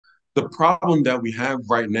The problem that we have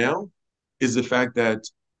right now is the fact that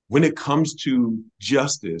when it comes to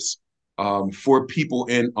justice for people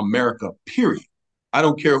in America, period, I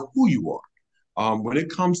don't care who you are. When it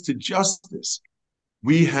comes to justice,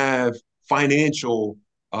 we have financial,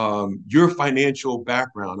 your financial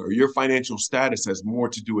background or your financial status has more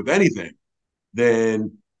to do with anything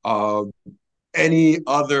than any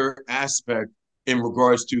other aspect in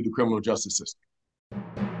regards to the criminal justice system.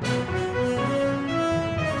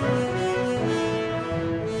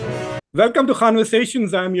 Welcome to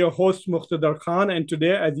Khanversations. I'm your host, Muqtedar Khan. And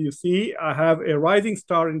today, as you see, I have a rising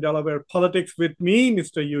star in Delaware politics with me,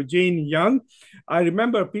 Mr. Eugene Young. I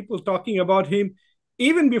remember people talking about him.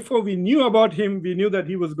 Even before we knew about him, we knew that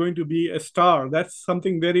he was going to be a star. That's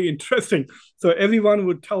something very interesting. So everyone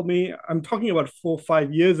would tell me, I'm talking about 4 or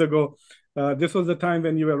 5 years ago. This was the time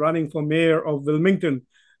when you were running for mayor of Wilmington.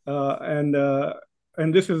 And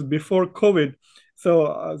this is before COVID.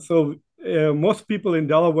 So most people in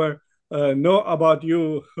Delaware know about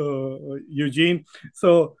you, Eugene.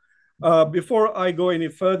 So before I go any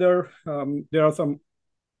further, there are some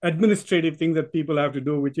administrative things that people have to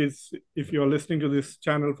do, which is if you're listening to this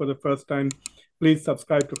channel for the first time, please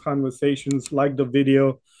subscribe to Khanversations, like the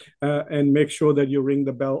video, and make sure that you ring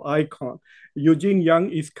the bell icon. Eugene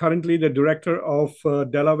Young is currently the director of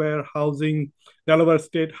Delaware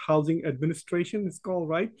State Housing Administration, it's called,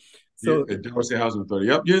 right? So Delaware State Housing Authority.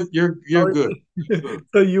 Yep, you're good.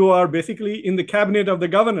 So you are basically in the cabinet of the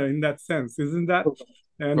governor in that sense, isn't that?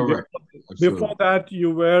 And correct. Before that, you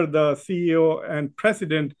were the CEO and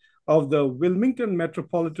president of the Wilmington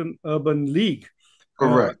Metropolitan Urban League.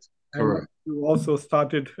 Correct. Correct. You also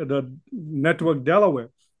started the Network Delaware.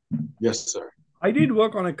 Yes, sir. I did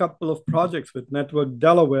work on a couple of projects with Network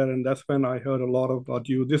Delaware, and that's when I heard a lot about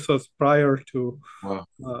you. This was prior to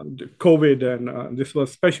COVID, and this was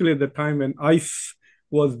especially at the time when ICE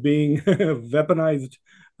was being weaponized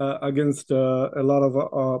against a lot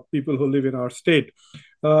of people who live in our state.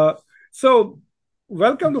 So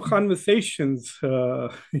welcome to Khanversations,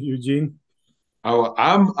 Eugene.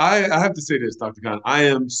 I have to say this, Dr. Khan. I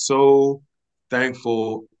am so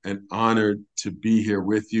thankful and honored to be here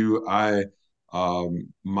with you.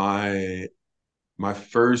 My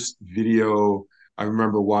first video I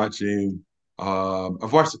remember watching.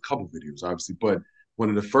 I've watched a couple videos, obviously, but one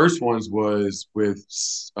of the first ones was with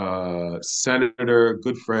Senator,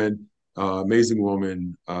 good friend, amazing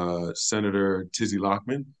woman, Senator Tizzy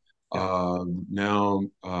Lockman. Now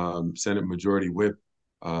Senate Majority Whip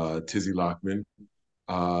Tizzy Lockman,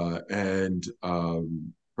 and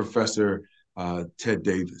Professor Ted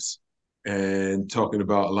Davis, and talking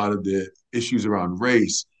about a lot of the issues around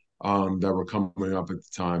race that were coming up at the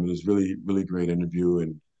time. It was really, really great interview,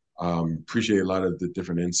 and appreciate a lot of the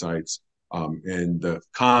different insights and the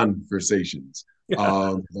conversations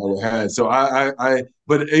that we had. So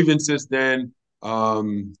but even since then,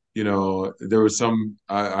 there was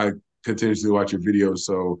I continuously watch your videos.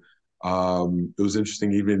 So it was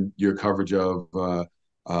interesting. Even your coverage of the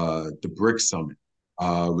BRICS Summit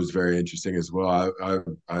was very interesting as well.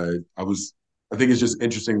 I think it's just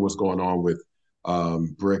interesting what's going on with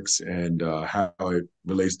BRICS and how it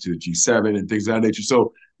relates to G7 and things of that nature.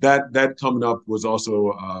 So that coming up was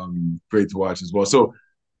also great to watch as well. So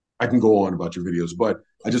I can go on about your videos, but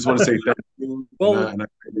I just want to say thank you. Well,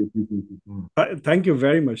 thank you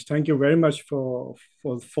very much. Thank you very much for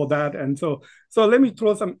that. And so let me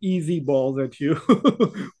throw some easy balls at you.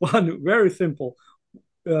 One, very simple.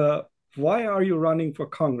 Why are you running for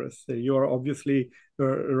Congress? You're obviously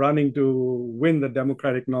running to win the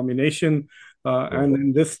Democratic nomination. And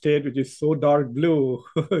in this state, which is so dark blue,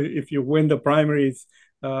 if you win the primaries,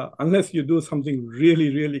 unless you do something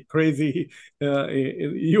really, really crazy,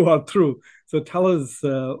 you are through. So tell us,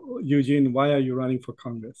 Eugene, why are you running for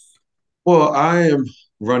Congress? Well, I am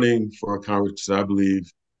running for Congress because I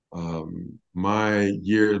believe my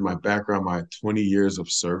background, my 20 years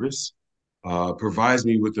of service provides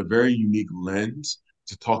me with a very unique lens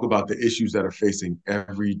to talk about the issues that are facing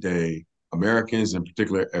everyday Americans, in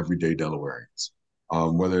particular, everyday Delawareans.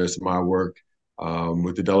 Whether it's my work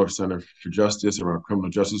with the Delaware Center for Justice around criminal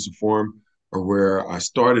justice reform, or where I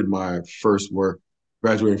started my first work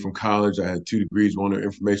graduating from college. I had 2 degrees, one in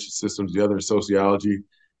information systems, the other in sociology.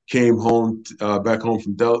 Came home, back home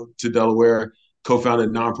to Delaware, co-founded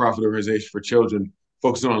a nonprofit organization for children,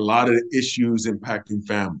 focusing on a lot of the issues impacting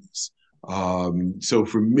families. So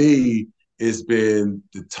for me, it's been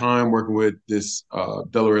the time working with this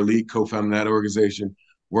Delaware Elite, co-founding that organization,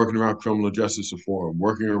 working around criminal justice reform,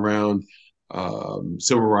 working around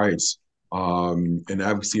civil rights and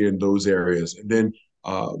advocacy in those areas. And then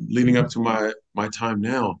leading up to my time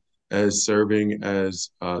now as serving as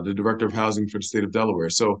the Director of Housing for the state of Delaware.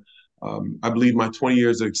 So I believe my 20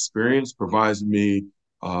 years of experience provides me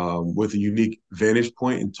with a unique vantage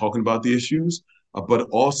point in talking about the issues, but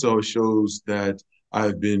also shows that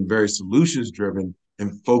I've been very solutions driven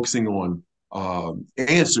and focusing on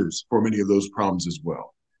answers for many of those problems as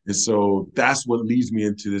well. And so that's what leads me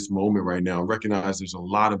into this moment right now. I recognize there's a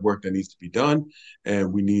lot of work that needs to be done,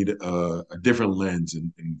 and we need a different lens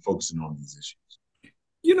in focusing on these issues.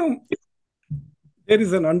 You know, there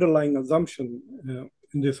is an underlying assumption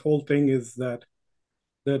in this whole thing is that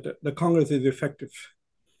the Congress is effective.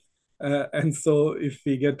 And so if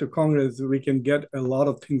we get to Congress, we can get a lot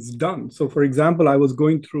of things done. So, for example, I was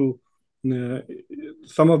going through uh,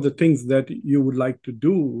 some of the things that you would like to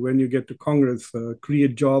do when you get to Congress,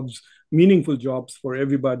 create jobs, meaningful jobs for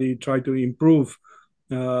everybody, try to improve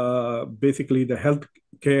basically the health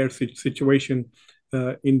care situation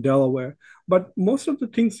in Delaware. But most of the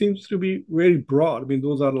things seems to be very broad. I mean,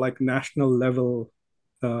 those are like national level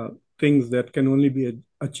uh, things that can only be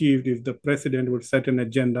achieved if the president would set an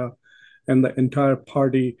agenda and the entire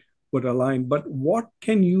party would align. But what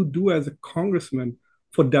can you do as a congressman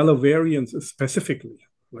for Delawareans specifically?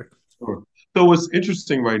 Like, Sure. So what's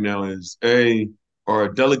interesting right now is our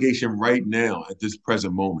delegation right now at this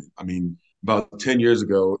present moment. I mean, about 10 years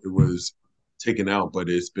ago, it was taken out, but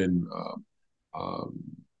it's been um,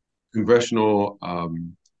 congressional,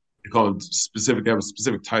 they call them specific, they have a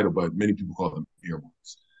specific title, but many people call them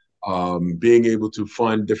earmarks. Being able to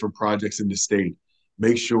fund different projects in the state,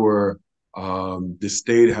 make sure the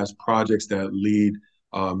state has projects that lead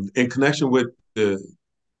in connection with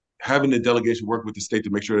having the delegation work with the state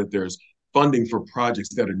to make sure that there's funding for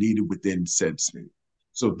projects that are needed within said state.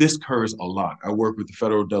 So this occurs a lot. I work with the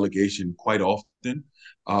federal delegation quite often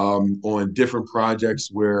on different projects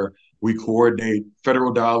where we coordinate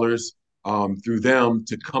federal dollars through them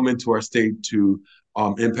to come into our state to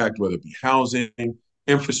impact whether it be housing,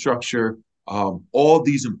 infrastructure, all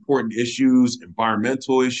these important issues,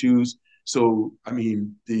 environmental issues. So, I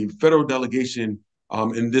mean, the federal delegation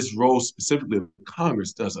in this role specifically of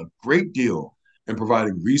Congress does a great deal in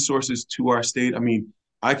providing resources to our state. I mean,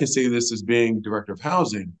 I can say this as being director of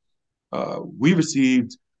housing. We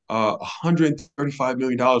received $135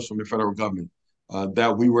 million from the federal government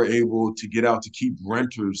that we were able to get out to keep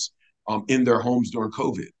renters in their homes during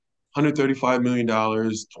COVID. $135 million,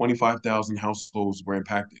 25,000 households were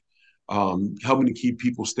impacted, helping to keep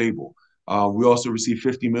people stable. We also received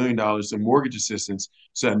 $50 million in mortgage assistance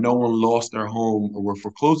so that no one lost their home or were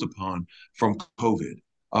foreclosed upon from COVID.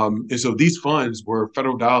 And so these funds were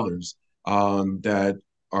federal dollars that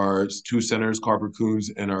our two senators, Carper Coons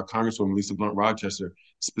and our Congresswoman Lisa Blunt Rochester,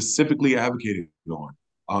 specifically advocated on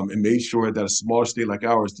and made sure that a smaller state like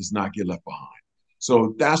ours does not get left behind.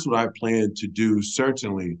 So that's what I plan to do,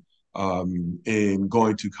 certainly, in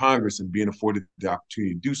going to Congress and being afforded the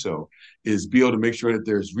opportunity to do so, is be able to make sure that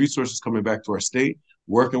there's resources coming back to our state,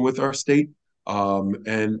 working with our state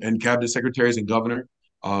and cabinet secretaries and governor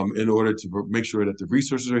in order to make sure that the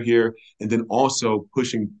resources are here, and then also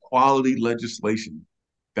pushing quality legislation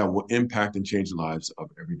that will impact and change the lives of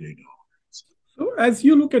everyday Delawareans. so, as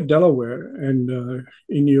you look at Delaware and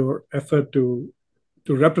in your effort to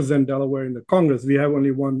represent Delaware in the Congress, we have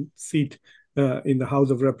only one seat in the House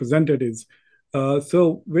of Representatives.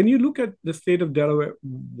 So, when you look at the state of Delaware,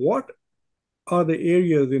 what are the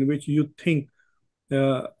areas in which you think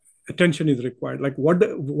uh, attention is required? Like, what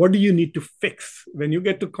do you need to fix when you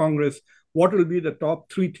get to Congress? What will be the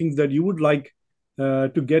top three things that you would like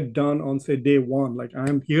to get done on, say, day one? Like,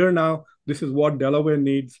 I'm here now. This is what Delaware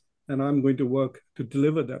needs, and I'm going to work to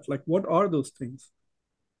deliver that. Like, what are those things?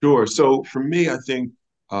 Sure. So for me, I think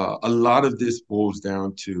a lot of this boils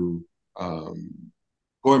down to um,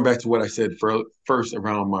 going back to what I said first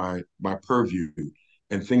around my purview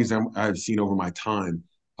and things that I've seen over my time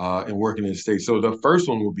and working in the state. So the first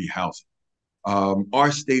one will be housing.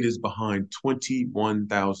 Our state is behind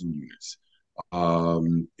 21,000 units.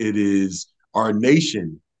 It is our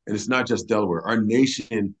nation, and it's not just Delaware. Our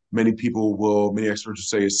nation, many experts will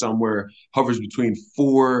say, is somewhere hovers between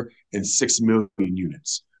 4 and 6 million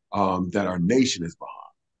units that our nation is behind.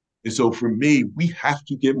 And so for me, we have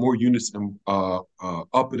to get more units up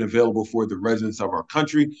and available for the residents of our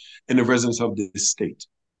country and the residents of the state.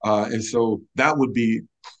 And so that would be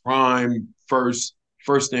prime first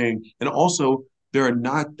thing. And also, there are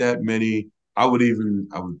not that many. I would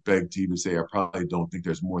beg to even say I probably don't think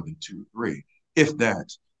there's more than two or three, if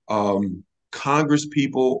that, Congress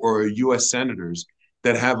people or U.S. senators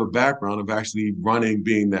that have a background of actually running,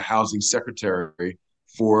 being the housing secretary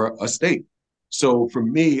for a state. So for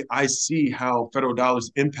me, I see how federal dollars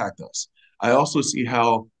impact us. I also see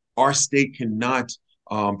how our state cannot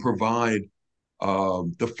provide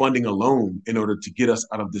the funding alone in order to get us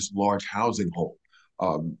out of this large housing hole.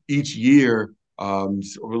 Each year, over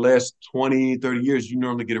the last 20, 30 years, you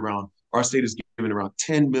normally get around, our state is giving around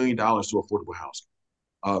 $10 million to affordable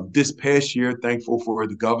housing. This past year, thankful for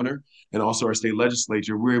the governor and also our state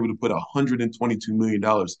legislature, we were able to put $122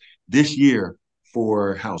 million this year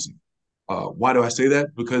for housing. Why do I say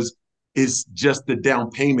that? Because it's just the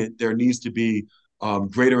down payment. There needs to be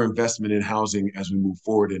greater investment in housing as we move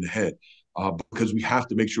forward and ahead, because we have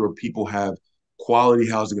to make sure people have quality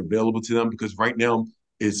housing available to them, because right now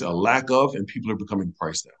it's a lack of, and people are becoming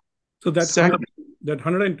priced out. So Second, that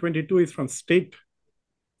 122 is from state.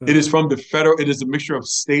 it is from the federal. It is a mixture of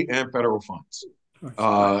state and federal funds.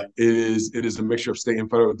 It is a mixture of state and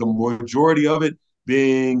federal. The majority of it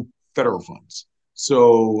being federal funds.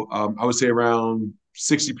 So I would say around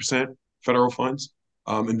 60% federal funds,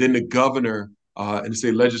 and then the governor and the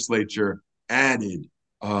state legislature added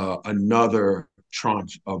another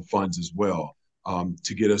tranche of funds as well,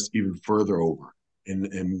 to get us even further over. And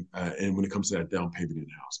when it comes to that down payment in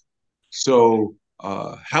housing, so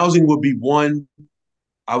housing would be one.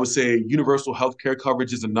 I would say universal health care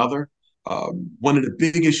coverage is another. One of the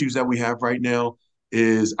big issues that we have right now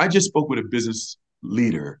is, I just spoke with a business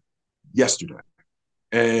leader yesterday,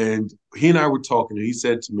 and he and I were talking, and he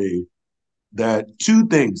said to me that two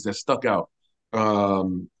things that stuck out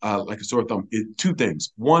like a sore thumb. Two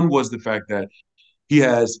things. One was the fact that he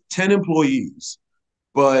has 10 employees,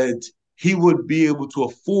 but he would be able to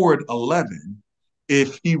afford 11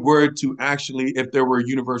 if he were to actually, if there were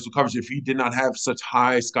universal coverage, if he did not have such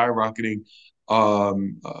high skyrocketing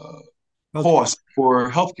um, uh, Okay. costs for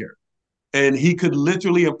healthcare. And he could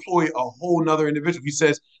literally employ a whole nother individual. He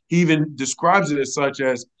says, he even describes it as such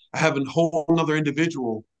as, I have a whole nother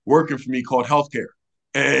individual working for me called healthcare.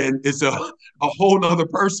 And it's a whole nother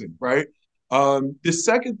person, right? The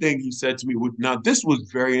second thing he said to me, now this was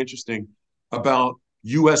very interesting about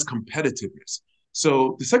US competitiveness.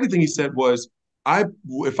 So the second thing he said was,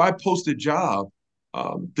 if I post a job,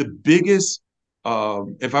 the biggest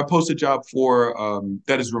if I post a job for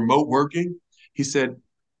that is remote working, he said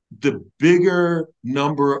the bigger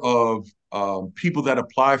number of people that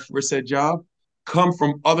apply for said job come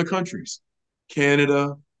from other countries,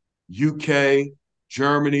 Canada, UK,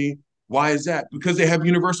 Germany. Why is that? Because they have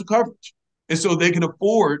universal coverage. And so they can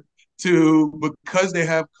afford to, because they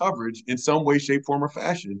have coverage in some way, shape, form, or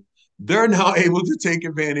fashion, they're now able to take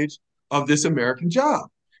advantage of this American job.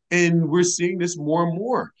 And we're seeing this more and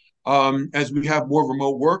more as we have more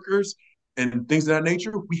remote workers and things of that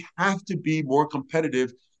nature. We have to be more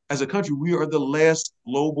competitive as a country. We are the last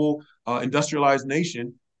global industrialized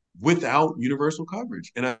nation without universal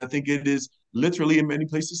coverage. And I think it is literally in many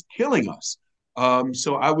places killing us.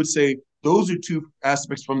 So I would say those are two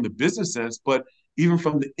aspects from the business sense, but even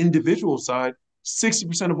from the individual side,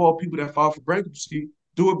 60% of all people that file for bankruptcy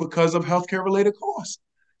do it because of healthcare related costs.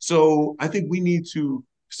 So I think we need to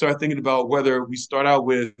start thinking about whether we start out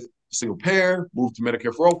with single payer, move to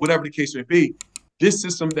Medicare for all, whatever the case may be. This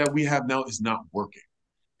system that we have now is not working,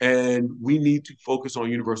 and we need to focus on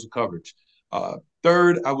universal coverage.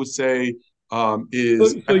 Third, I would say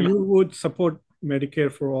is So you would support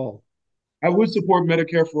Medicare for all? I would support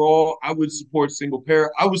Medicare for all. I would support single payer.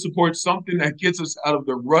 I would support something that gets us out of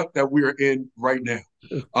the rut that we're in right now.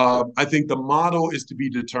 I think the model is to be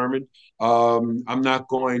determined. I'm not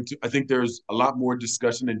going to, I think there's a lot more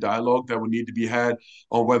discussion and dialogue that would need to be had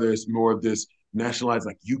on whether it's more of this nationalized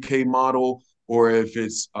like UK model or if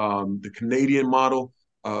it's the Canadian model.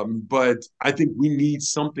 But I think we need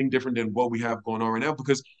something different than what we have going on right now,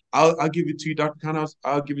 because I'll give it to you, Dr. Khan,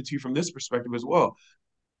 I'll give it to you from this perspective as well.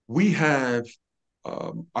 We have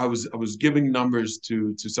I was giving numbers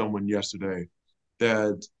to someone yesterday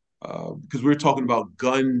that because we were talking about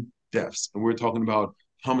gun deaths and we are talking about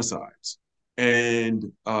homicides, and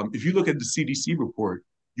if you look at the CDC report,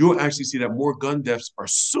 you'll actually see that more gun deaths are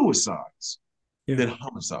suicides Yeah. than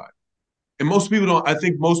homicide. And most people don't. I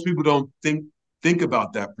think most people don't think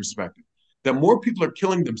about that perspective. That more people are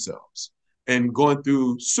killing themselves and going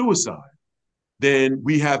through suicide than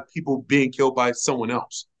we have people being killed by someone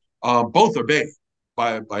else. Both are bad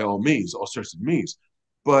by all means, all sorts of means.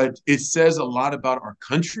 But it says a lot about our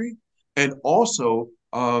country. And also,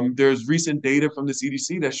 there's recent data from the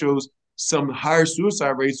CDC that shows some higher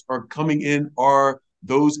suicide rates are coming in are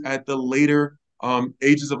those at the later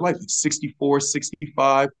ages of life, like 64,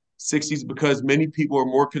 65, 60s, because many people are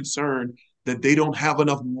more concerned that they don't have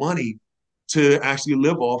enough money to actually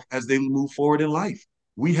live off as they move forward in life.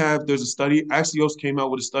 There's a study, Axios came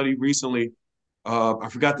out with a study recently. I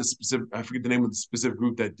forget the name of the specific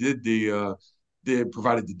group that did they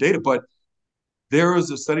provided the data, but there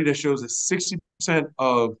is a study that shows that 60%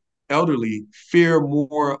 of elderly fear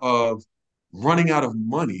more of running out of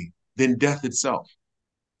money than death itself.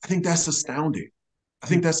 I think that's astounding. I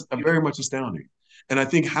think that's very much astounding. And I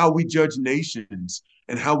think how we judge nations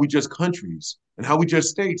and how we judge countries and how we judge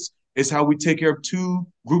states is how we take care of two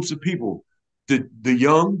groups of people: the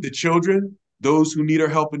young, the children, those who need our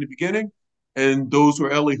help in the beginning, and those who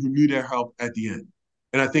are elderly who need our help at the end.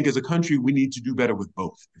 And I think as a country, we need to do better with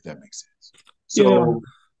both, if that makes sense. Yeah, So,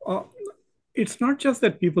 uh, it's not just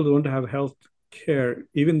that people don't have health care,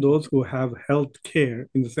 even those who have health care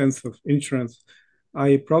in the sense of insurance.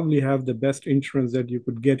 I probably have the best insurance that you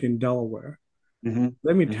could get in Delaware. mhm,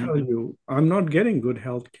 Let me mhm, tell you, I'm not getting good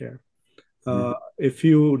health care. mhm, A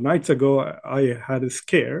few nights ago, I had a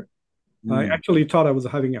scare. I mhm, actually thought I was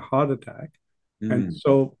having a heart attack. And mhm.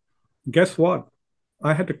 so, guess what?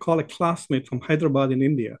 I had to call a classmate from Hyderabad in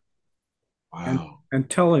India and, Wow, and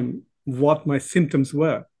tell him what my symptoms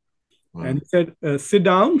were. And wow. he said, sit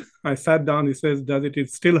down. I sat down. He says, does it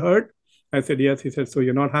still hurt? I said, yes. He said, so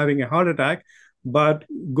you're not having a heart attack, but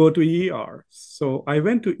go to ER. So I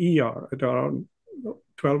went to ER at around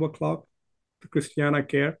 12 o'clock, the Christiana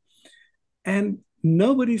care, and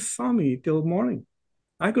nobody saw me till morning.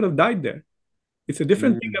 I could have died there. It's a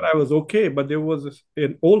different thing that Mm, I was okay, but there was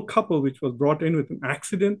an old couple which was brought in with an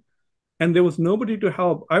accident, and there was nobody to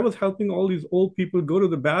help. I was helping all these old people go to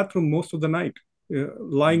the bathroom most of the night,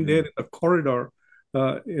 lying there mm. in the corridor,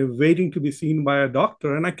 waiting to be seen by a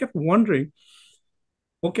doctor. And I kept wondering,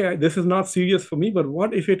 okay, this is not serious for me, but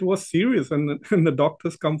what if it was serious and and the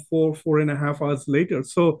doctors come 4.5 hours later?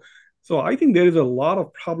 So I think there is a lot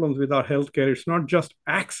of problems with our healthcare. It's not just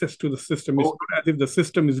access to the system. It's Oh, not as if the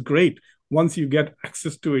system is great. Once you get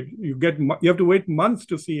access to it, you have to wait months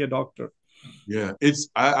to see a doctor. yeah.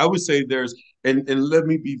 I would say and let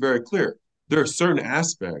me be very clear. There are certain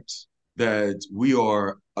aspects that we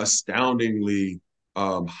are astoundingly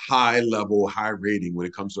high level, high rating when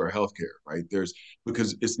it comes to our healthcare, right?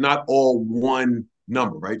 Because it's not all one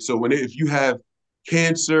number, right? So if you have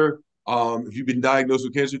cancer, if you've been diagnosed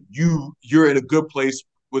with cancer, you're in a good place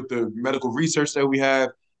with the medical research that we have,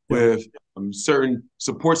 Yeah. with certain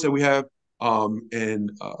supports that we have,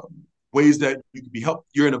 and ways that you can be helped.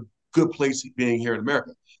 You're in a good place being here in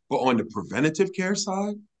America. But on the preventative care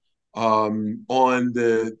side, on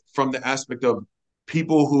the from the aspect of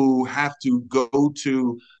people who have to go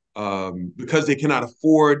to because they cannot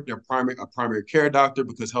afford a primary care doctor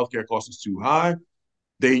because healthcare costs is too high,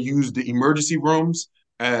 they use the emergency rooms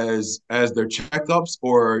as their checkups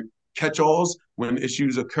or catch-alls when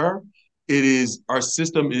issues occur. It is our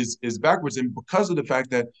system is backwards, and because of the fact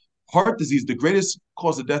that heart disease, the greatest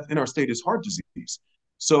cause of death in our state is heart disease.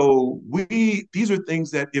 So these are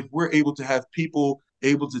things that if we're able to have people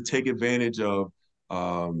able to take advantage of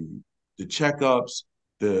the checkups,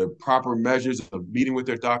 the proper measures of meeting with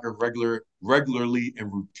their doctor regularly and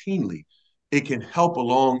routinely, it can help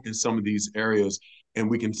along in some of these areas and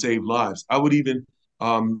we can save lives. I would even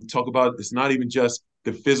talk about it's not even just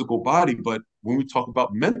the physical body, but when we talk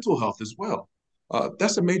about mental health as well.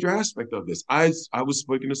 That's a major aspect of this. I was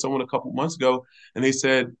speaking to someone a couple months ago, and they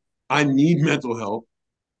said, I need mental health,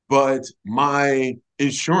 but my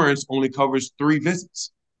insurance only covers 3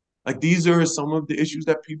 visits. Like these are some of the issues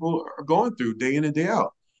that people are going through day in and day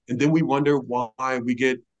out. And then we wonder why we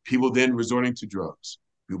get people then resorting to drugs,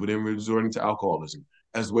 people then resorting to alcoholism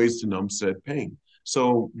as ways to numb said pain.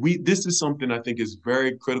 So this is something I think is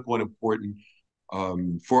very critical and important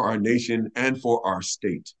for our nation and for our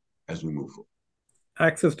state as we move forward.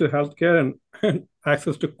 Access to healthcare and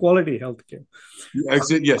access to quality healthcare.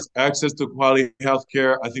 Yes, access to quality health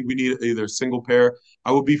care. I think we need either single payer.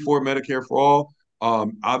 I would be for Medicare for all,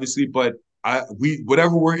 obviously, but we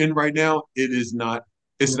whatever we're in right now, it's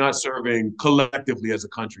Yeah. not serving collectively as a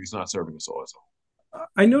country. It's not serving us all as a whole.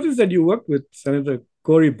 I noticed that you worked with Senator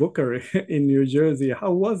Cory Booker in New Jersey.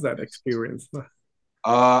 How was that Yes. experience?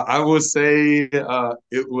 I would say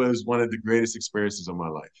it was one of the greatest experiences of my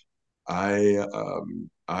life.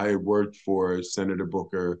 I worked for Senator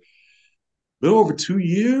Booker a little over 2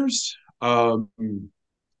 years. And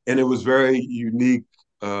it was very unique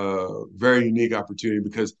opportunity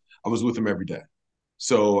because I was with him every day.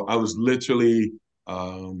 So I was literally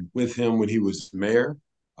with him when he was mayor.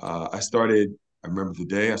 I remember the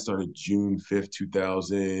day, I started June 5th,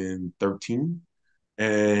 2013.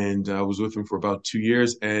 And I was with him for about 2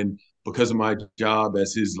 years. And because of my job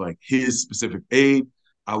as his specific aide,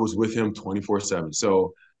 I was with him 24/7.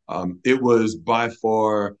 So it was by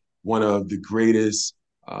far one of the greatest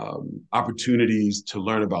opportunities to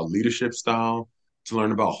learn about leadership style, to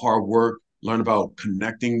learn about hard work, learn about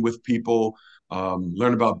connecting with people,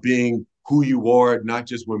 learn about being who you are, not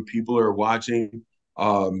just when people are watching,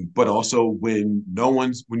 but also when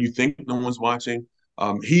you think no one's watching.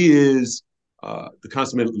 He is the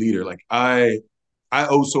consummate leader. Like I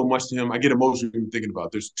owe so much to him. I get emotional thinking about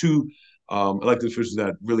it. There's two elected officials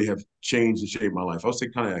that really have changed and shaped my life. I would say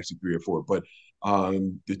kind of actually three or four, but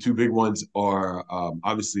the two big ones are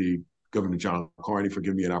obviously Governor John Carney for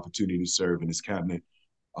giving me an opportunity to serve in his cabinet,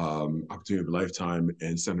 opportunity of a lifetime,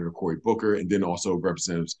 and Senator Cory Booker, and then also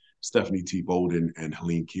Representatives Stephanie T. Bolden and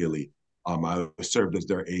Helene Keeley. I served as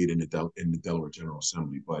their aide in the Delaware General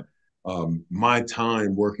Assembly, but my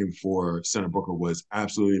time working for Senator Booker was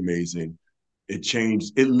absolutely amazing.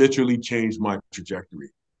 It literally changed my trajectory.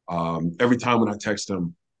 Every time when I text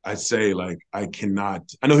him, I say like, I cannot,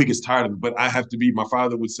 I know he gets tired of it, but I have to be, my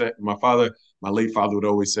late father would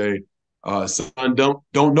always say, son, don't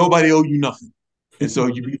nobody owe you nothing. And so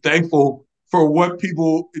you be thankful for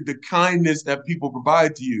the kindness that people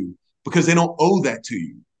provide to you, because they don't owe that to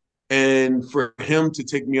you. And for him to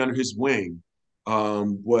take me under his wing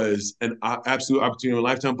was an absolute opportunity of a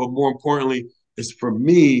lifetime. But more importantly, is for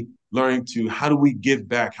me learning to, how do we give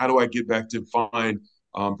back? How do I give back to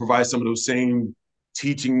provide some of those same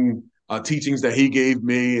teachings that he gave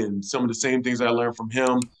me, and some of the same things I learned from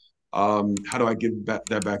him. How do I give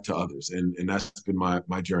that back to others? And that's been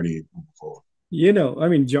my journey moving forward. I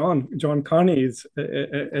mean, John Carney is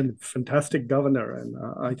a fantastic governor, and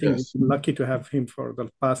I think Yes. we're lucky to have him for the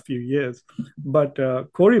past few years. But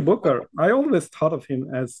Cory Booker, I always thought of him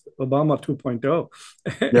as Obama 2.0.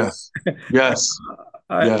 Yes. Yes.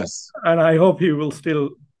 I, Yes. and I hope he will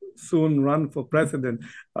still soon run for president.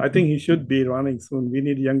 I think he should be running soon. We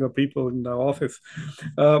need younger people in the office.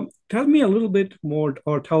 Tell me a little bit more,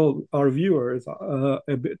 or tell our viewers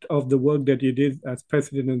a bit of the work that you did as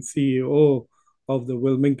president and CEO of the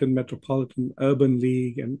Wilmington Metropolitan Urban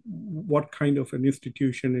League, and what kind of an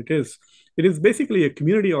institution it is. It is basically a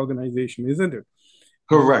community organization, isn't it?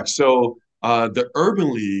 Correct. So the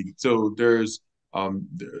Urban League. So there's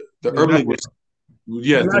the The, Urban League na- was, the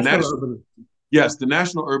yes, the National national, Urban yes, the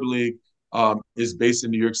National Urban League is based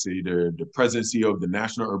in New York City. The president and CEO of the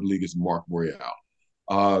National Urban League is Mark Morial.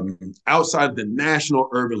 Outside of the National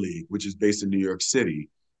Urban League, which is based in New York City,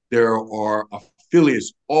 there are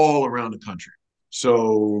affiliates all around the country.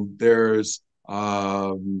 So there's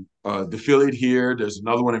the affiliate here. There's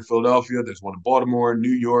another one in Philadelphia. There's one in Baltimore, New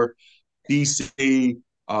York, DC.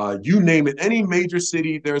 You name it. Any major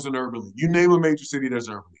city, there's an urban league. You name a major city, there's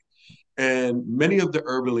an urban league. And many of the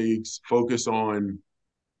urban leagues focus on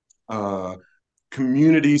uh,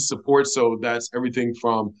 community support. So that's everything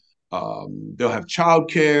from they'll have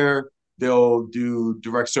childcare, they'll do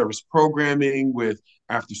direct service programming with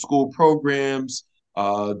after school programs,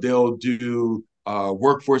 they'll do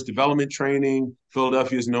workforce development training.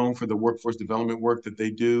 Philadelphia is known for the workforce development work that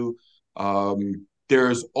they do.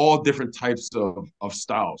 There's all different types of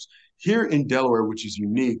styles. Here in Delaware, which is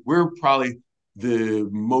unique, we're probably the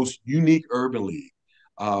most unique urban league.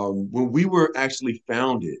 When we were actually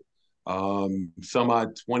founded, some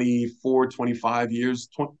odd 24, 25 years,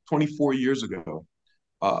 24 years ago.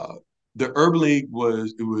 Uh, the Urban League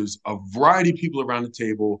was a variety of people around the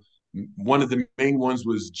table. One of the main ones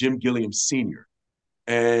was Jim Gilliam Sr.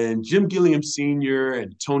 And Jim Gilliam Sr.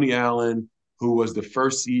 and Tony Allen, who was the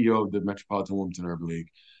first CEO of the Metropolitan Wilmington Urban League,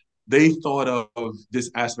 they thought of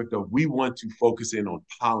this aspect of, we want to focus in on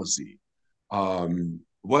policy.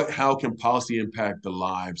 How can policy impact the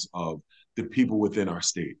lives of the people within our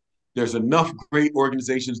state? There's enough great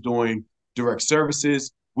organizations doing direct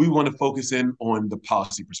services. We want to focus in on the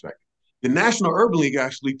policy perspective. The National Urban League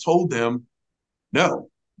actually told them, no,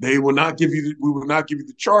 they will not give you. We will not give you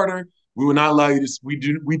the charter. We will not allow you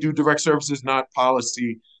to. We do direct services, not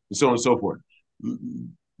policy, and so on and so forth.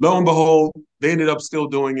 Lo and behold, they ended up still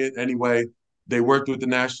doing it anyway. They worked with the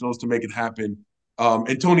Nationals to make it happen.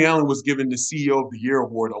 And Tony Allen was given the CEO of the Year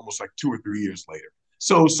award almost like 2 or 3 years later.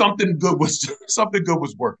 So something good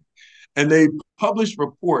was working, and they published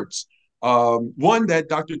reports. One that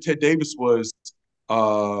Dr. Ted Davis was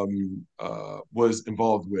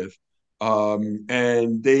involved with,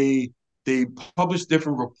 and they published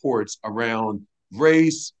different reports around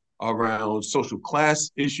race, around social class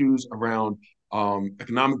issues, around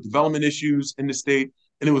economic development issues in the state,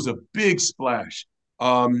 and it was a big splash.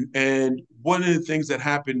 And one of the things that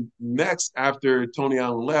happened next after Tony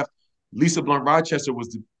Allen left, Lisa Blunt Rochester was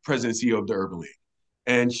the president and CEO of the Urban League,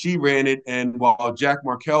 and she ran it. And while Jack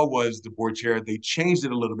Markell was the board chair, they changed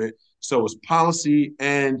it a little bit, so it was policy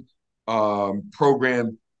and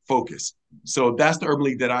program focus. So that's the Urban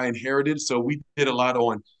League that I inherited. So we did a lot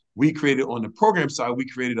on. We created on the program side. We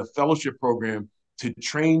created a fellowship program to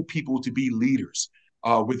train people to be leaders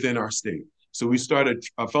within our state. So we started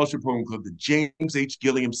a fellowship program called the James H.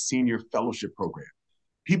 Gilliam Senior Fellowship Program.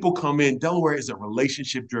 People come in. Delaware is a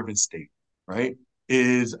relationship-driven state, right?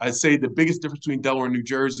 Is I'd say the biggest difference between Delaware and New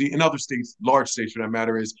Jersey and other states, large states for that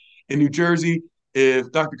matter, is in New Jersey,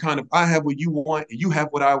 if Dr. Khan, if I have what you want and you have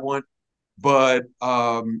what I want, but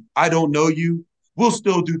I don't know you, we'll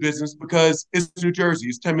still do business because it's New Jersey.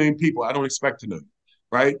 It's 10 million people. I don't expect to know you,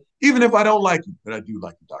 right? Even if I don't like you, but I do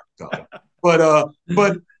like you, Dr. Khan.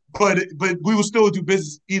 But but we will still do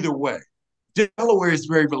business either way. Delaware is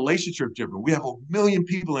very relationship driven. We have 1 million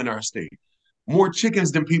people in our state, more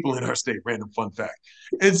chickens than people in our state. Random fun fact.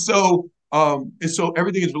 And so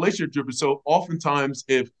everything is relationship driven. So oftentimes,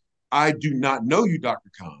 if I do not know you,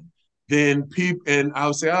 Dr. Khan, then people and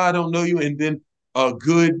I'll say, oh, I don't know you, and then a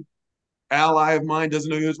good ally of mine doesn't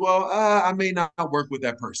know you as well. I may not work with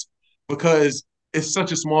that person because it's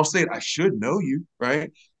such a small state. I should know you,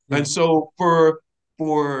 right? Yeah. And so for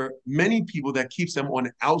many people, that keeps them on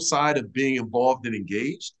the outside of being involved and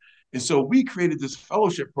engaged. And so we created this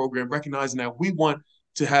fellowship program, recognizing that we want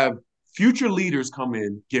to have future leaders come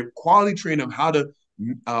in, get quality training on how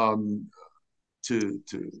um, to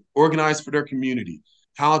organize for their community,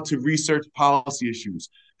 how to research policy issues,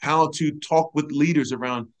 how to talk with leaders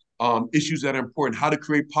around issues that are important, how to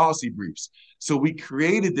create policy briefs. So we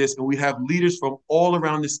created this, and we have leaders from all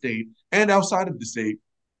around the state and outside of the state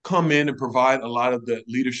come in and provide a lot of the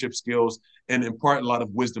leadership skills and impart a lot of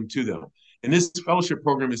wisdom to them. And this fellowship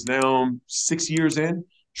program is now 6 years in,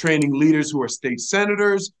 training leaders who are state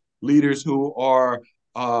senators, leaders who are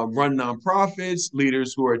run nonprofits,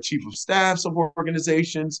 leaders who are chief of staffs of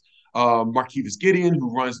organizations. Marquivas Gideon,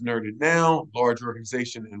 who runs Nerded Now, large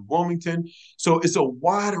organization in Wilmington. So it's a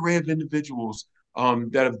wide array of individuals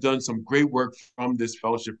that have done some great work from this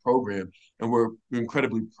fellowship program, and we're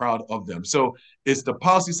incredibly proud of them. So it's the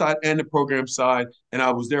policy side and the program side, and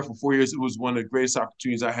I was there for 4 years. It was one of the greatest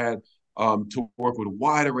opportunities I had to work with a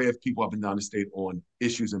wide array of people up and down the state on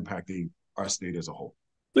issues impacting our state as a whole.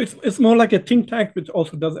 So it's more like a think tank which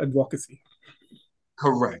also does advocacy.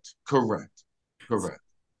 Correct, correct, correct.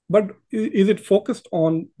 But is it focused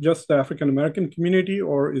on just the African American community,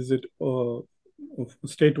 or is it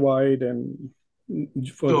statewide and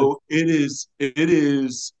further? So it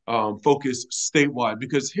is focused statewide,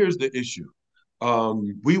 because here's the issue.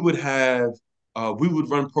 We would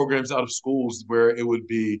run programs out of schools where it would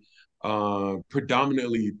be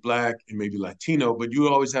predominantly Black and maybe Latino, but you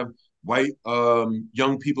would always have white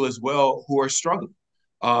young people as well who are struggling.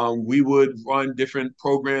 We would run different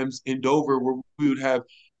programs in Dover where we would have,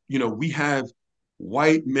 we have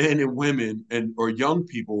white men and women and or young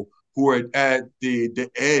people who are at the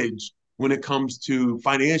edge when it comes to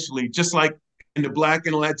financially, just like in the Black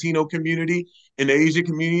and Latino community, in the Asian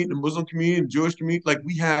community, in the Muslim community, in the Jewish community. Like,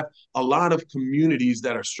 we have a lot of communities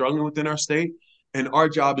that are struggling within our state, and our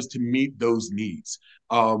job is to meet those needs.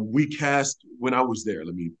 When I was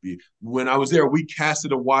there, we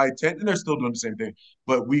casted a wide tent, and they're still doing the same thing,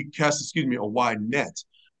 but we cast, a wide net,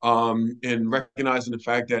 and recognizing the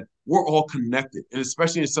fact that we're all connected. And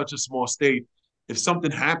especially in such a small state, if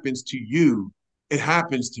something happens to you, it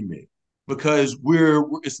happens to me, because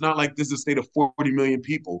it's not like this is a state of 40 million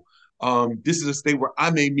people. This is a state where I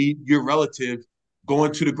may meet your relative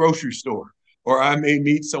going to the grocery store, or I may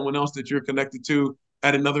meet someone else that you're connected to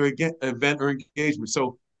at another event or engagement.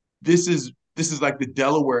 So this is like the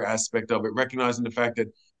Delaware aspect of it, recognizing the fact that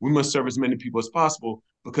we must serve as many people as possible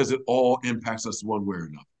because it all impacts us one way or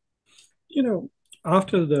another.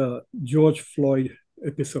 After the George Floyd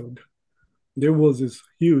episode, there was this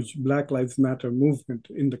huge Black Lives Matter movement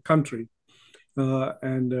in the country.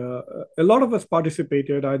 And a lot of us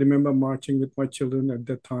participated. I remember marching with my children at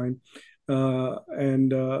that time.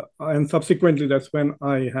 And subsequently, that's when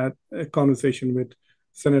I had a conversation with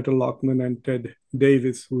Senator Lockman and Ted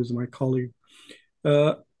Davis, who is my colleague.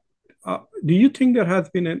 Do you think there has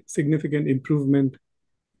been a significant improvement?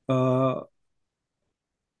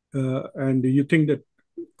 And do you think that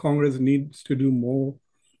Congress needs to do more?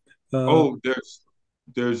 There's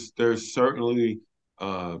certainly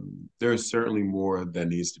more that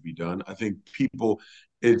needs to be done. I think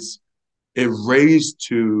it raised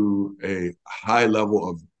to a high level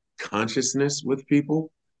of consciousness with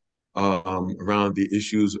people around the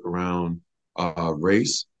issues around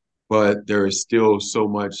race, but there is still so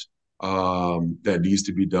much that needs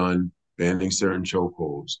to be done, banning certain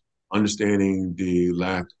chokeholds, understanding the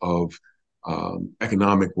lack of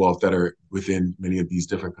economic wealth that are within many of these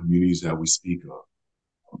different communities that we speak of.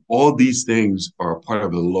 All these things are part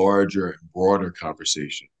of a larger and broader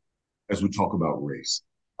conversation as we talk about race.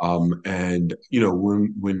 And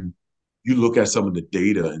when you look at some of the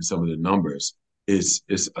data and some of the numbers, it's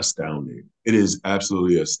astounding. It is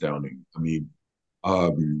absolutely astounding. I mean,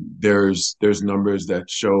 there's numbers that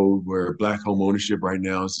show where Black home ownership right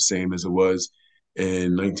now is the same as it was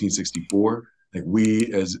in 1964. Like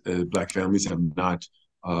we as Black families have not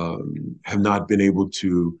been able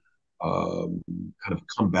to kind of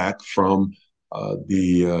come back from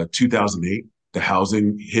the 2008, the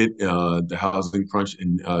housing hit, the housing crunch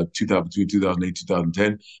in 2000, between 2008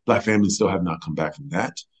 2010. Black families still have not come back from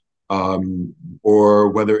that. Or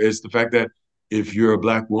whether it's the fact that if you're a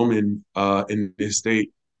Black woman in this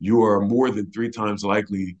state, you are more than three times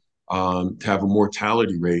likely to have a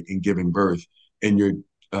mortality rate in giving birth, and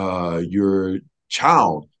your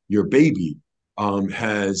child, your baby,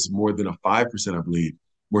 has more than a 5%, I believe,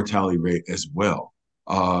 mortality rate as well,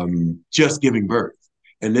 just giving birth.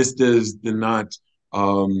 And this does not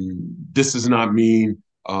mean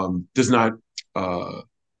does not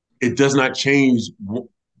it does not change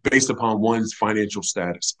based upon one's financial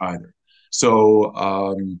status either.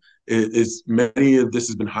 So it's many of this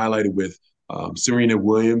has been highlighted with Serena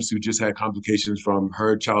Williams, who just had complications from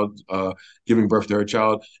her child giving birth to her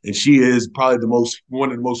child, and she is probably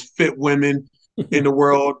one of the most fit women in the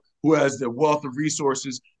world, who has the wealth of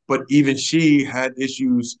resources. But even she had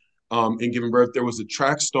issues in giving birth. There was a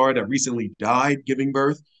track star that recently died giving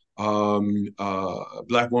birth, a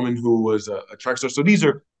Black woman who was a track star. So these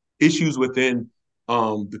are issues within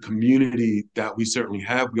the community that we certainly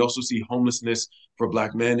have. We also see homelessness for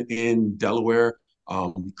Black men in Delaware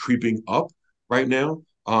creeping up right now.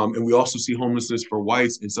 And we also see homelessness for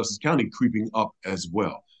whites in Sussex County creeping up as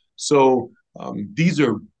well. So these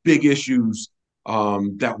are big issues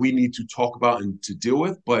that we need to talk about and to deal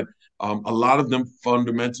with. But a lot of them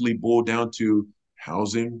fundamentally boil down to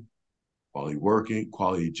housing, quality working,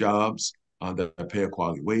 quality jobs that pay a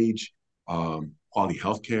quality wage, quality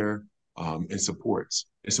healthcare, and supports.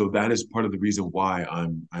 And so that is part of the reason why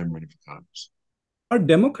I'm running for Congress. Are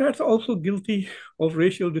Democrats also guilty of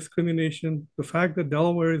racial discrimination? The fact that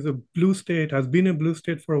Delaware is a blue state, has been a blue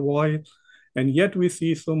state for a while, and yet we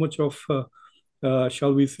see so much of,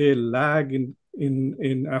 shall we say, lag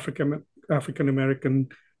in African American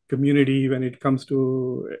community when it comes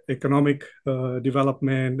to economic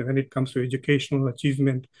development, when it comes to educational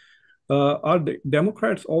achievement. Are the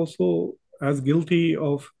Democrats also as guilty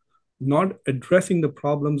of not addressing the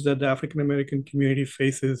problems that the African American community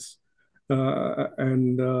faces,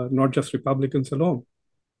 and not just Republicans alone?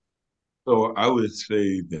 So I would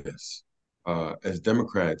say this: as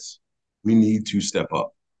Democrats, we need to step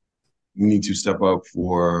up. We need to step up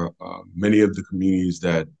for many of the communities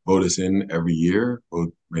that vote us in every year, both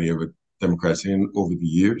many of the Democrats in over the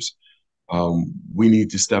years. We need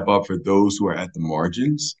to step up for those who are at the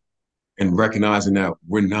margins, and recognizing that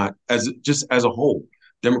we're not, as a whole,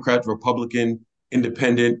 Democrat, Republican,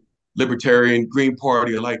 Independent, Libertarian, Green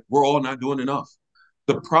Party alike, we're all not doing enough.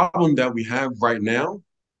 The problem that we have right now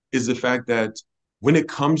is the fact that when it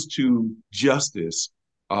comes to justice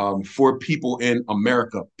for people in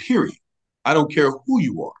America, period, I don't care who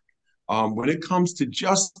you are. When it comes to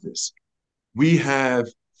justice, we have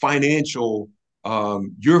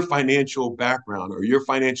your financial background or your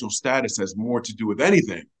financial status has more to do with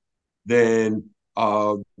anything than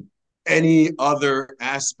any other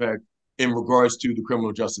aspect in regards to the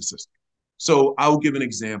criminal justice system. So I will give an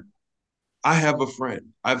example. I have a friend.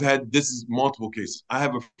 This is multiple cases. I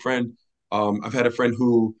have a friend. I've had a friend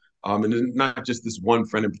who, and not just this one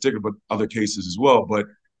friend in particular, but other cases as well. But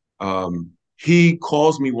he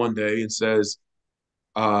calls me one day and says,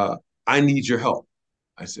 "I need your help."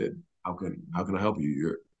 I said, "How can I help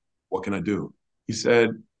you? What can I do?" He said,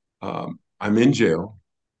 "I'm in jail,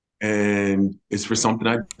 and it's for something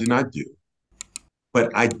I did not do,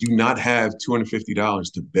 but I do not have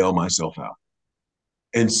 $250 to bail myself out."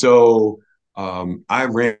 And so I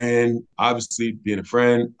ran, obviously being a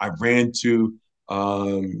friend, I ran to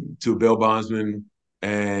a bail bondsman,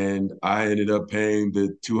 and I ended up paying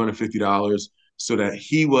the $250 so that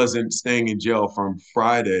he wasn't staying in jail from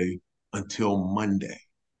Friday until Monday.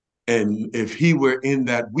 And if he were in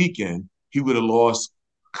that weekend, he would have lost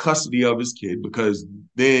custody of his kid, because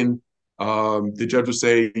then the judge would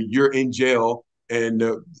say, "You're in jail," and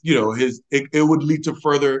it would lead to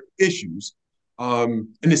further issues. And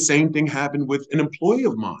the same thing happened with an employee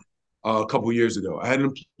of mine a couple of years ago. I had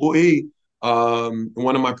an employee in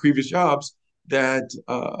one of my previous jobs that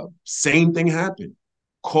same thing happened.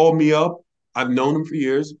 Called me up. I've known him for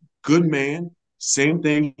years. Good man. Same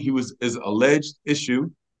thing. He was his alleged issue.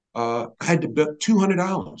 I had to bill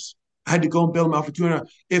 $200. I had to go and bail him out for $200.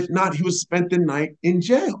 If not, he would spend the night in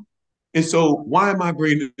jail. And so, why am I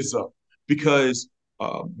bringing this up? Because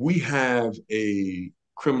we have a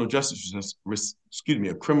criminal justice,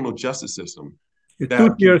 a criminal justice system A that can,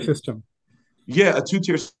 two-tier system. yeah, a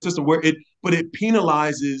two-tier system where but it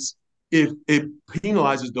penalizes if it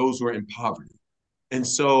penalizes those who are in poverty. And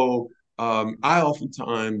so I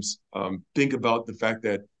oftentimes think about the fact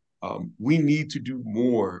that we need to do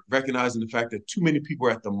more, recognizing the fact that too many people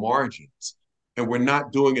are at the margins and we're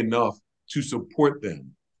not doing enough to support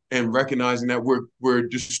them, and recognizing that we're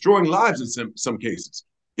destroying lives in some cases.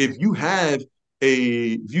 If you have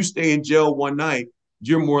if you stay in jail one night,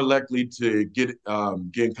 you're more likely to get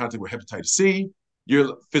in contact with hepatitis C,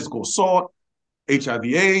 your physical assault,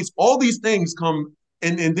 HIV/AIDS, all these things come,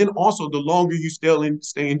 and then also the longer you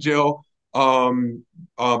stay in jail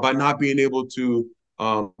by not being able to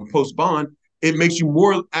post bond, it makes you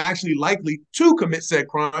more actually likely to commit said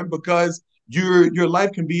crime because your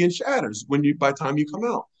life can be in shatters by the time you come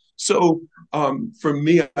out. So for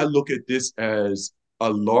me, I look at this as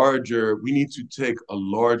we need to take a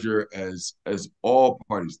larger as all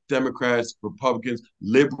parties, Democrats, Republicans,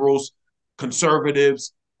 liberals,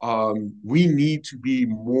 conservatives, we need to be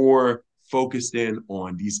more focused in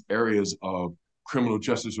on these areas of criminal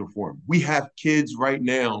justice reform. We have kids right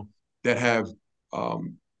now that have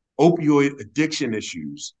um, opioid addiction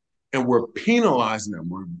issues, and we're penalizing them.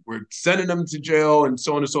 We're sending them to jail and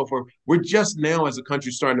so on and so forth. We're just now, as a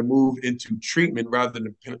country, starting to move into treatment rather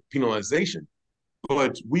than penalization.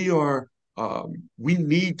 But we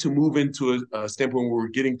need to move into a standpoint where we're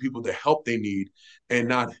getting people the help they need and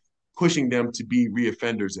not pushing them to be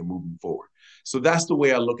reoffenders and moving forward. So that's the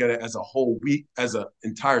way I look at it as a whole. As an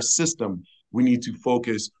entire system, we need to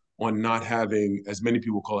focus on not having, as many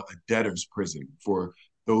people call it, a debtor's prison for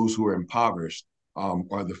those who are impoverished,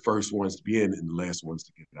 are the first ones to be in and the last ones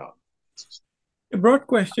to get out. A broad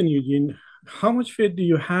question, Eugene. How much faith do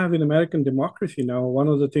you have in American democracy now? One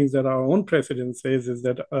of the things that our own president says is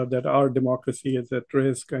that our democracy is at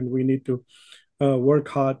risk, and we need to work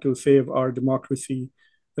hard to save our democracy.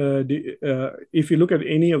 If you look at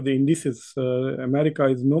any of the indices, America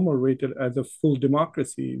is no more rated as a full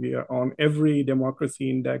democracy. We are on every democracy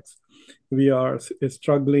index. We are a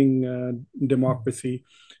struggling democracy.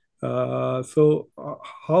 How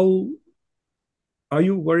are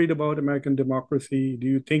you worried about American democracy? Do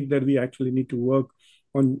you think that we actually need to work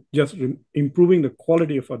on just improving the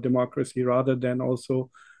quality of our democracy rather than also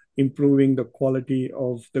improving the quality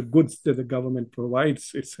of the goods that the government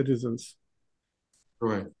provides its citizens?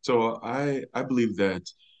 Correct. So I believe that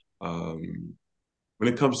when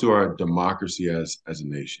it comes to our democracy as a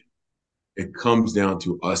nation, it comes down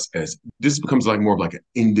to us as this becomes like more of like an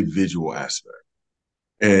individual aspect.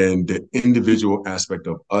 And the individual aspect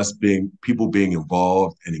of us being people being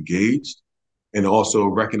involved and engaged, and also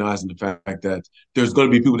recognizing the fact that there's going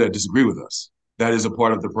to be people that disagree with us. That is a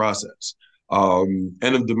part of the process. And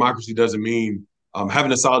a democracy doesn't mean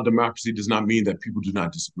having a solid democracy does not mean that people do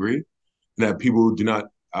not disagree, that people do not,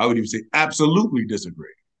 I would even say, absolutely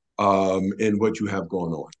disagree in what you have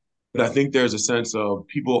going on. But I think there's a sense of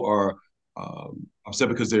people are upset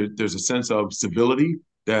because there's a sense of civility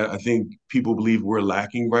that I think people believe we're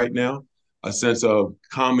lacking right now. A sense of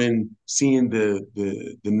common seeing the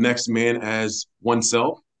next man as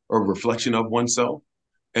oneself or a reflection of oneself.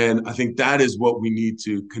 And I think that is what we need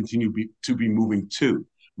to continue to be moving to,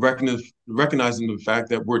 recognizing the fact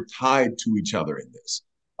that we're tied to each other in this.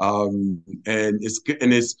 And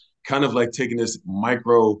it's kind of like taking this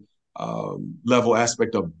micro level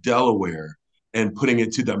aspect of Delaware and putting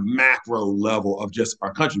it to the macro level of just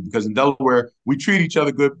our country. Because in Delaware, we treat each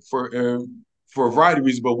other good for a variety of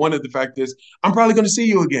reasons. But one of the fact is, I'm probably going to see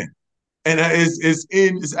you again, and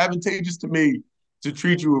it's advantageous to me to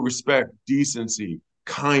treat you with respect, decency,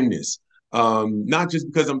 kindness. Not just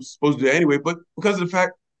because I'm supposed to do it anyway, but because of the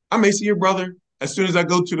fact I may see your brother as soon as I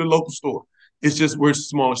go to the local store. It's just we're a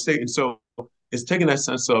smaller state, and so it's taking that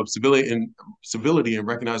sense of civility and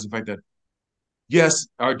recognizing the fact that yes,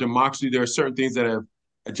 our democracy, there are certain things that have,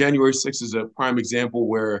 January 6th is a prime example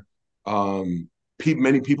where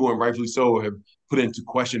many people, and rightfully so, have put into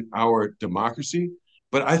question our democracy.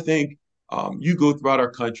 But I think you go throughout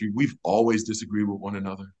our country, we've always disagreed with one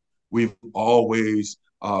another. We've always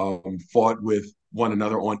fought with one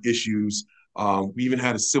another on issues. We even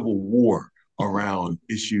had a civil war around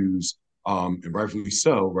issues, and rightfully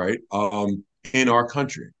so, right, in our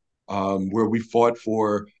country, where we fought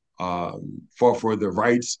for the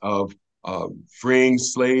rights of freeing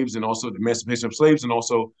slaves and also the emancipation of slaves and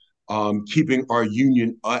also keeping our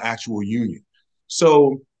union an actual union.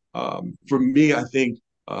 So for me, I think,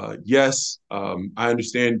 yes, I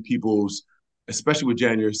understand people's, especially with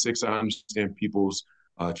January 6th, I understand people's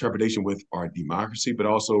trepidation with our democracy, but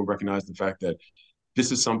also recognize the fact that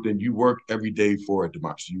this is something you work every day for a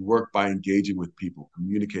democracy. You work by engaging with people,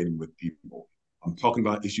 communicating with people. I'm talking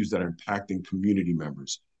about issues that are impacting community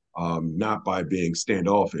members, not by being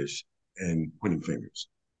standoffish and pointing fingers.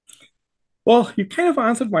 Well, you kind of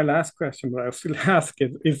answered my last question, but I'll still ask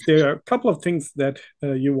it. If there are a couple of things that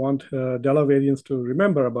you want Delawareans to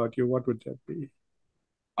remember about you, what would that be?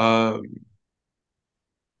 Um,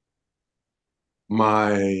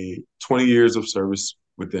 my 20 years of service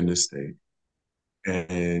within this state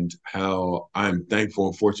and how I'm thankful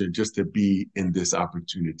and fortunate just to be in this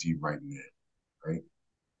opportunity right now, right?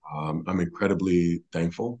 I'm incredibly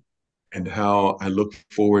thankful and how I look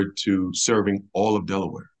forward to serving all of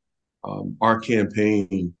Delaware. Our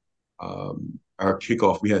campaign, our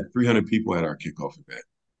kickoff, we had 300 people at our kickoff event.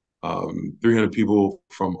 300 people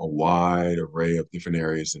from a wide array of different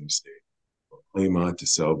areas in the state, from Claymont to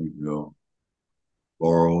Selbyville,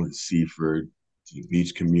 Laurel and Seaford, to the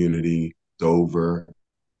beach community, Dover,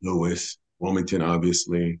 Lewis, Wilmington,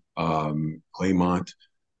 obviously, Claymont.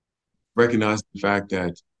 Recognize the fact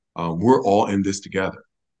that we're all in this together.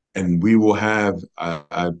 And we will have,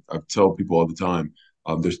 I tell people all the time,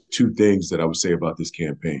 there's two things that I would say about this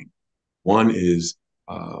campaign. One is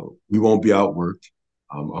we won't be outworked.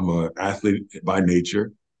 I'm an athlete by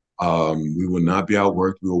nature. We will not be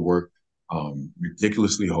outworked. We will work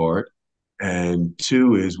ridiculously hard. And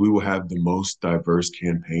two is we will have the most diverse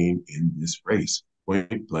campaign in this race,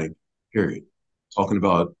 point blank, period. Talking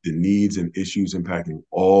about the needs and issues impacting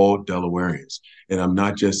all Delawareans. And I'm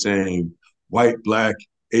not just saying white, Black,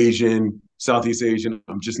 Asian, Southeast Asian.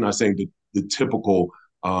 I'm just not saying the typical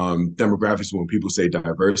demographics when people say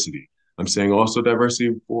diversity. I'm saying also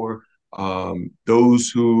diversity for those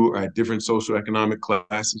who are at different socioeconomic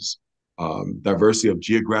classes, diversity of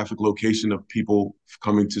geographic location of people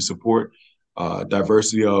coming to support,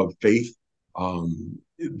 diversity of faith. All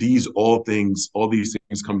these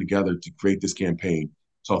things come together to create this campaign,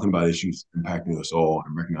 talking about issues impacting us all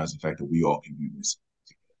and recognize the fact that we all can do this.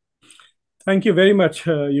 Thank you very much,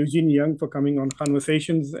 Eugene Young, for coming on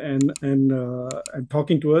Khanversations and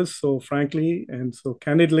talking to us so frankly and so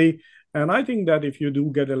candidly. And I think that if you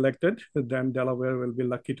do get elected, then Delaware will be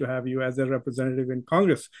lucky to have you as a representative in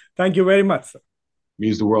Congress. Thank you very much, sir.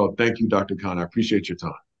 Means the world. Thank you, Dr. Khan. I appreciate your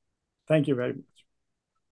time. Thank you very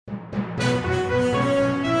much.